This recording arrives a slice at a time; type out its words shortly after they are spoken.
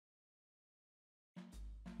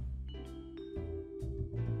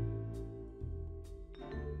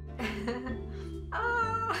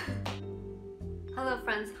Hello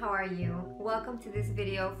friends, how are you? Welcome to this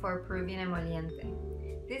video for Peruvian Emoliente.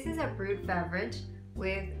 This is a brewed beverage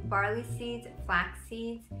with barley seeds, flax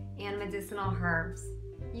seeds, and medicinal herbs.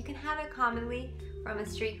 You can have it commonly from a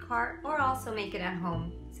street cart or also make it at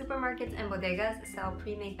home. Supermarkets and bodegas sell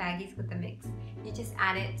pre-made baggies with the mix. You just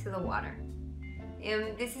add it to the water.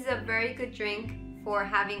 This is a very good drink for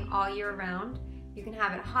having all year round. You can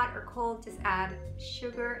have it hot or cold, just add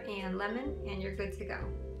sugar and lemon and you're good to go.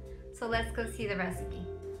 So let's go see the recipe.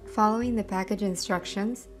 Following the package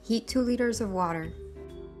instructions, heat 2 liters of water.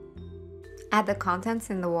 Add the contents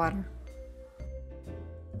in the water.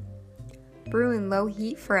 Brew in low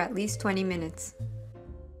heat for at least 20 minutes.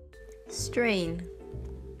 Strain.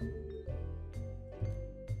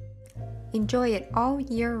 Enjoy it all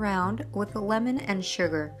year round with lemon and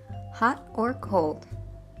sugar, hot or cold.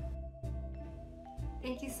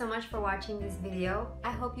 Thank you so much for watching this video.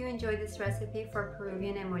 I hope you enjoyed this recipe for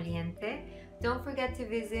Peruvian Emoliente. Don't forget to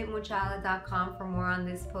visit muchala.com for more on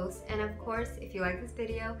this post. And of course, if you like this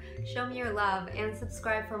video, show me your love and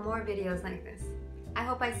subscribe for more videos like this. I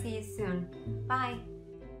hope I see you soon. Bye!